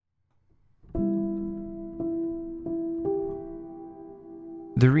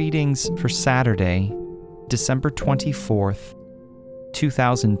The readings for Saturday, December 24th,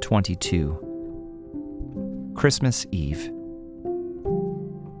 2022, Christmas Eve.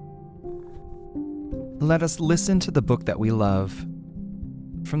 Let us listen to the book that we love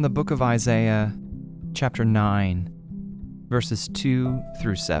from the book of Isaiah, chapter 9, verses 2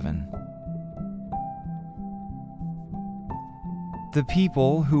 through 7. The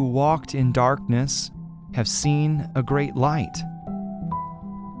people who walked in darkness have seen a great light.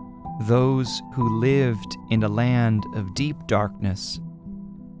 Those who lived in a land of deep darkness,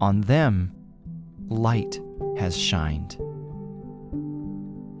 on them light has shined.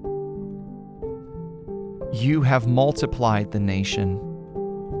 You have multiplied the nation.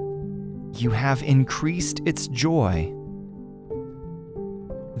 You have increased its joy.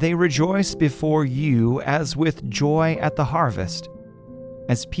 They rejoice before you as with joy at the harvest,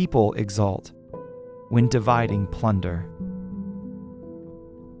 as people exult when dividing plunder.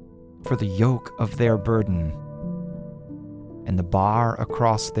 For the yoke of their burden and the bar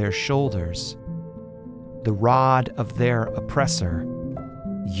across their shoulders, the rod of their oppressor,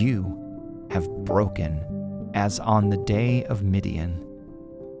 you have broken as on the day of Midian.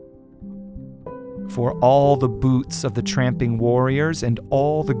 For all the boots of the tramping warriors and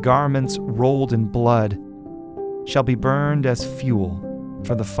all the garments rolled in blood shall be burned as fuel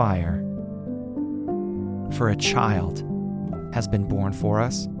for the fire. For a child has been born for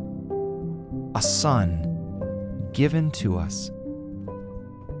us, a son given to us.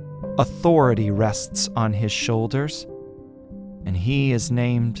 Authority rests on his shoulders, and he is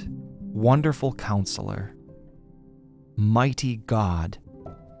named Wonderful Counselor, Mighty God,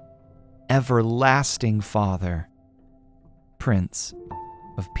 Everlasting Father, Prince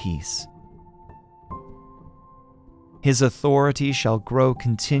of Peace. His authority shall grow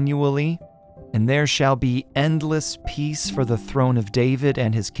continually, and there shall be endless peace for the throne of David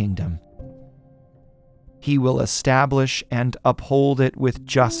and his kingdom. He will establish and uphold it with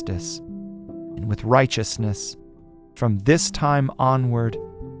justice and with righteousness from this time onward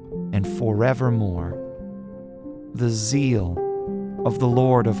and forevermore. The zeal of the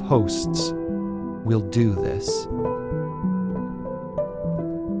Lord of hosts will do this.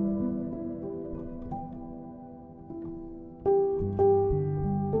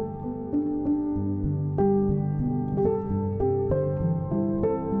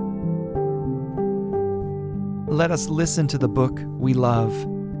 Let us listen to the book we love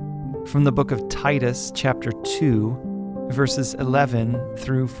from the book of Titus, chapter 2, verses 11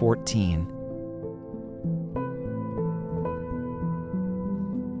 through 14.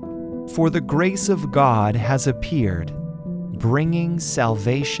 For the grace of God has appeared, bringing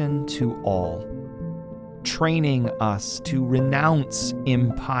salvation to all, training us to renounce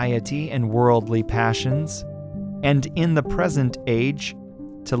impiety and worldly passions, and in the present age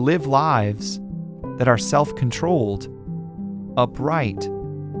to live lives that are self-controlled, upright,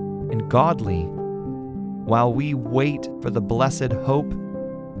 and godly, while we wait for the blessed hope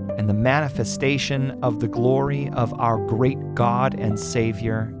and the manifestation of the glory of our great God and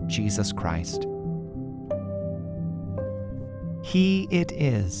Savior, Jesus Christ. He it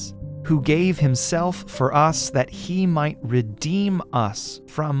is who gave himself for us that he might redeem us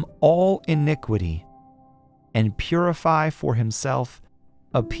from all iniquity and purify for himself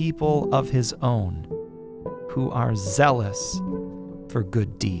a people of his own, who are zealous for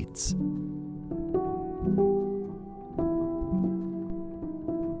good deeds.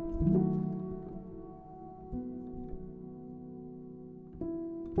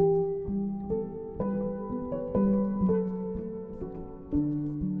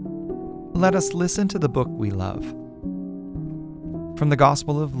 Let us listen to the book we love from the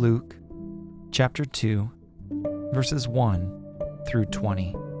Gospel of Luke, chapter 2, verses 1 through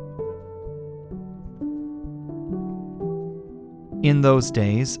 20. In those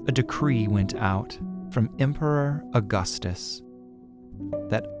days, a decree went out from Emperor Augustus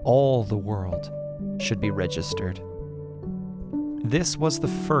that all the world should be registered. This was the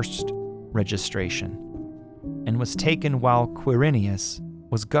first registration, and was taken while Quirinius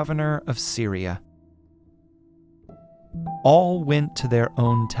was governor of Syria. All went to their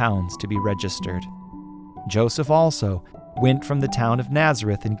own towns to be registered. Joseph also went from the town of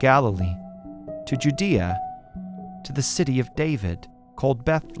Nazareth in Galilee to Judea, to the city of David, called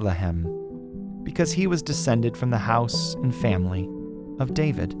Bethlehem, because he was descended from the house and family of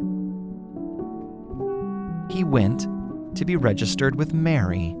David. He went to be registered with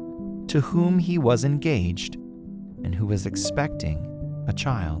Mary, to whom he was engaged, and who was expecting a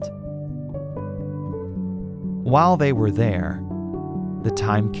child. While they were there, the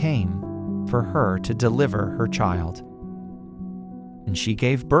time came for her to deliver her child. And she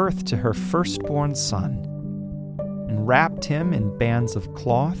gave birth to her firstborn son, and wrapped him in bands of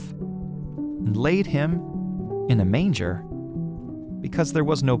cloth, and laid him in a manger, because there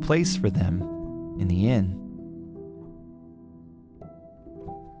was no place for them in the inn.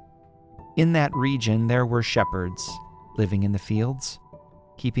 In that region there were shepherds living in the fields,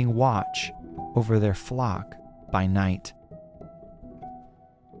 keeping watch over their flock by night.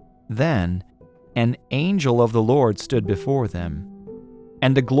 Then an angel of the Lord stood before them,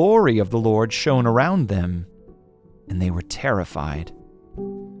 and the glory of the Lord shone around them, and they were terrified.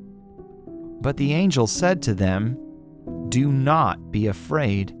 But the angel said to them, "Do not be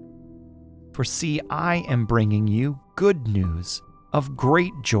afraid, for see, I am bringing you good news of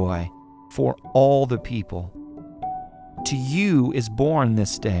great joy for all the people. To you is born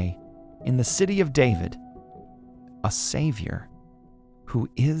this day in the city of David a Savior, who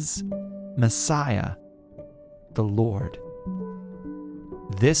is Messiah, the Lord.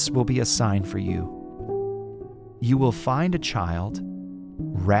 This will be a sign for you. You will find a child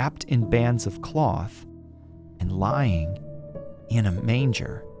wrapped in bands of cloth and lying in a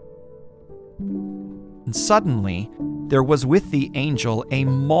manger." And suddenly there was with the angel a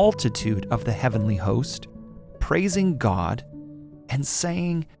multitude of the heavenly host, praising God and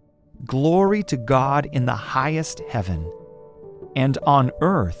saying, "Glory to God in the highest heaven, and on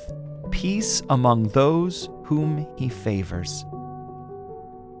earth peace among those whom he favors."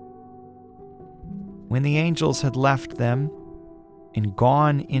 When the angels had left them and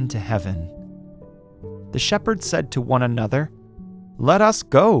gone into heaven, the shepherds said to one another, "Let us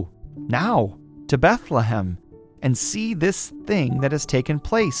go now to Bethlehem and see this thing that has taken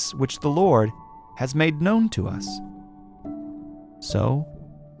place, which the Lord has made known to us." So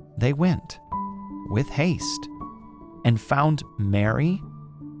they went with haste and found Mary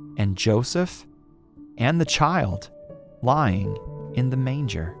and Joseph and the child lying in the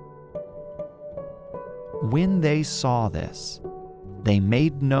manger. When they saw this, they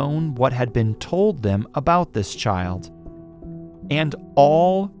made known what had been told them about this child, and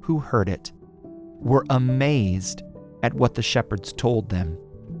all who heard it were amazed at what the shepherds told them.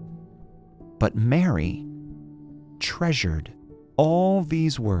 But Mary treasured all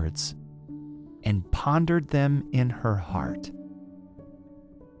these words and pondered them in her heart.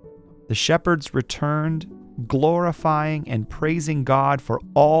 The shepherds returned, glorifying and praising God for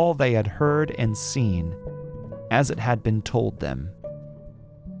all they had heard and seen, as it had been told them.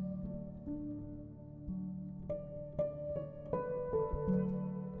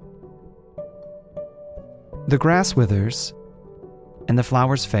 The grass withers and the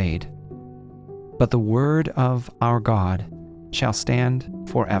flowers fade, but the word of our God shall stand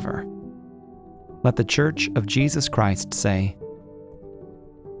forever. Let the Church of Jesus Christ say,